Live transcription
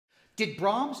Did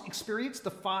Brahms experience the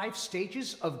 5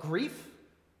 stages of grief?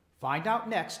 Find out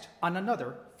next on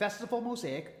another Festival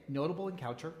Mosaic Notable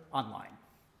Encounter Online.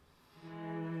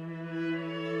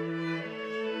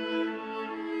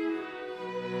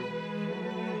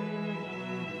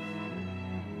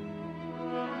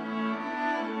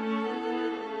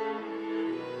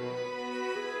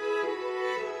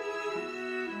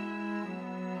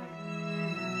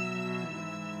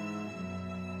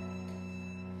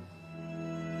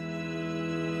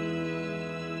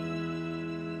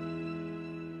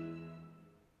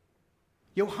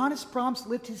 Johannes Brahms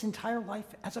lived his entire life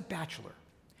as a bachelor.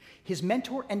 His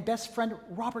mentor and best friend,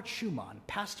 Robert Schumann,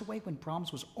 passed away when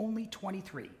Brahms was only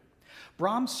 23.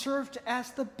 Brahms served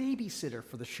as the babysitter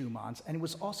for the Schumanns and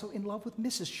was also in love with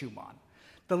Mrs. Schumann.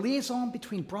 The liaison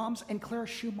between Brahms and Clara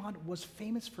Schumann was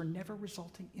famous for never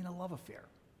resulting in a love affair.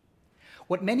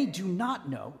 What many do not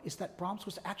know is that Brahms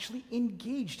was actually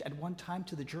engaged at one time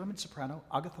to the German soprano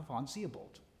Agatha von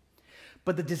Seebold.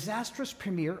 But the disastrous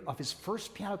premiere of his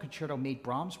first piano concerto made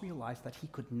Brahms realize that he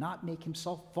could not make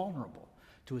himself vulnerable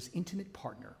to his intimate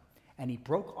partner, and he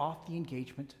broke off the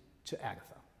engagement to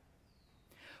Agatha.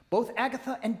 Both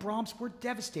Agatha and Brahms were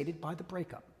devastated by the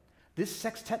breakup. This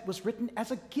sextet was written as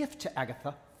a gift to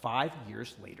Agatha 5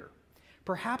 years later.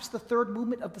 Perhaps the third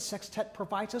movement of the sextet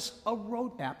provides us a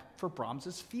roadmap for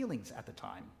Brahms's feelings at the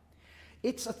time.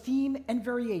 It's a theme and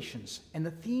variations, and the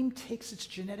theme takes its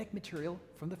genetic material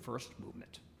from the first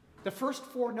movement. The first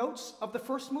 4 notes of the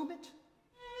first movement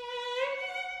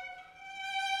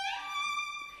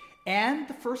and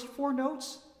the first 4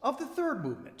 notes of the third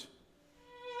movement.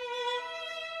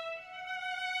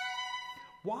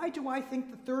 Why do I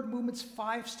think the third movement's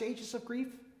 5 stages of grief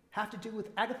have to do with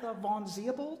Agatha von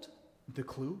Seebold? The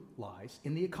clue lies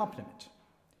in the accompaniment.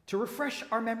 To refresh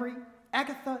our memory,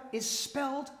 Agatha is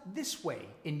spelled this way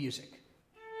in music.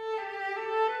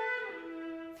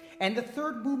 And the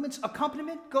third movement's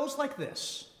accompaniment goes like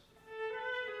this.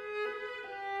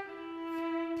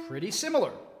 Pretty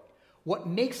similar. What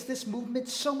makes this movement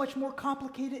so much more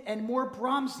complicated and more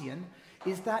Brahmsian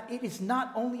is that it is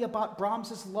not only about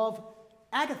Brahms's love,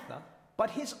 Agatha, but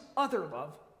his other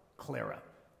love, Clara.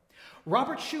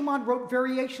 Robert Schumann wrote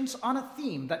variations on a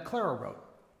theme that Clara wrote.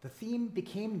 The theme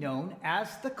became known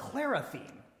as the Clara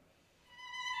theme.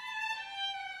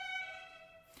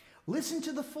 Listen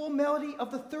to the full melody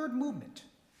of the third movement.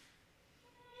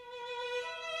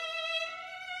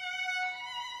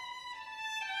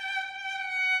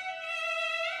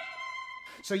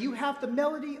 So you have the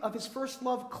melody of his first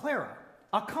love, Clara,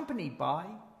 accompanied by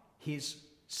his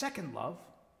second love,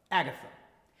 Agatha.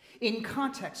 In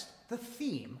context, the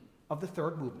theme of the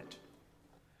third movement.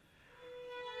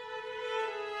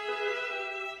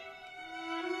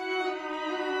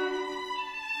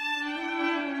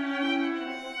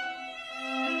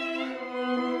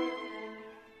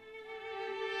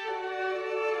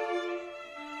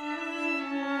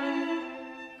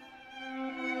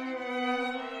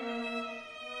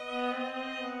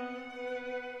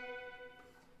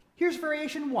 Here's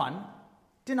variation 1,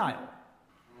 Denial.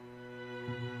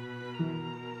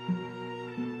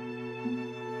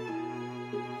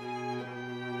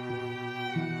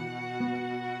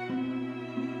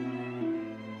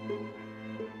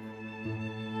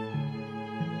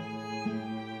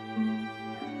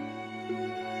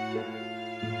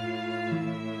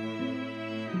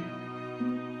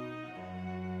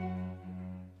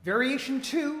 Variation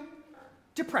 2,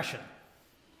 Depression.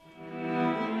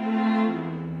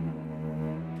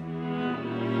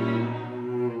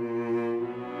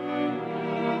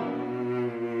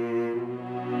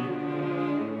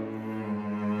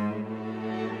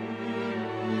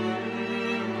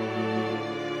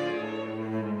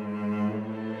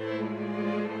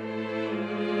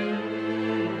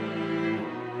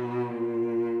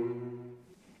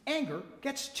 Anger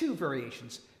gets 2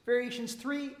 variations. Variations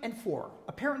 3 and 4.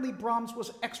 Apparently Brahms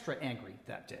was extra angry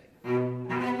that day.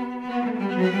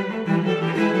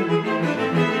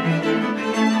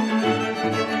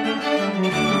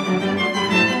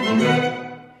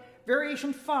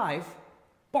 Variation 5,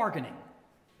 Bargaining.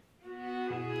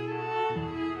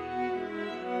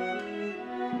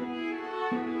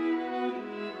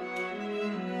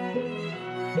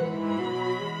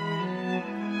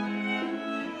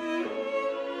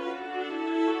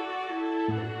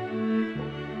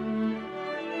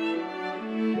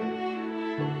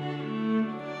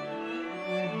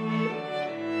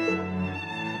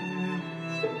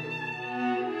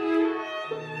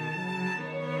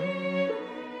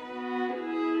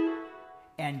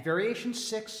 And variation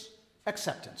 6,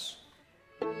 Acceptance.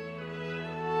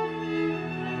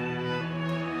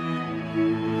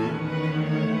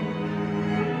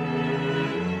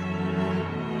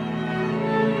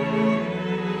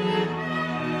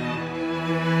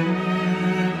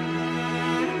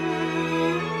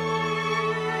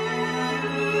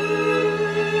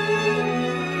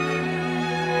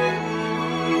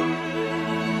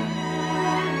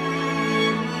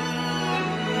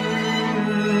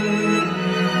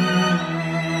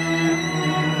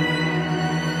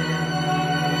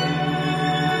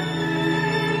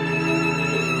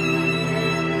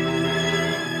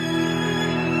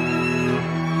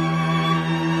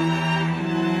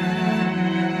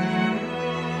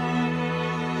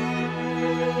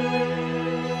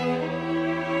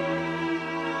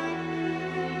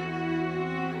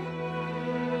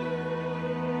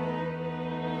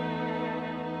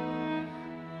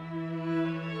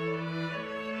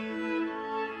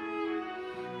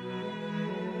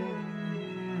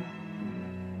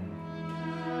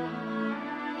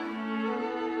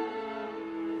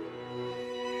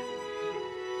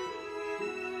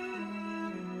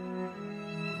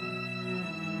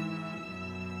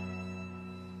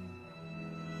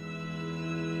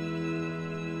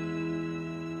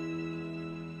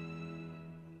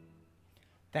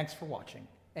 Thanks for watching,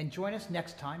 and join us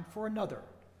next time for another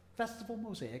Festival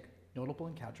Mosaic Notable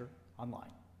Encounter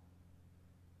Online.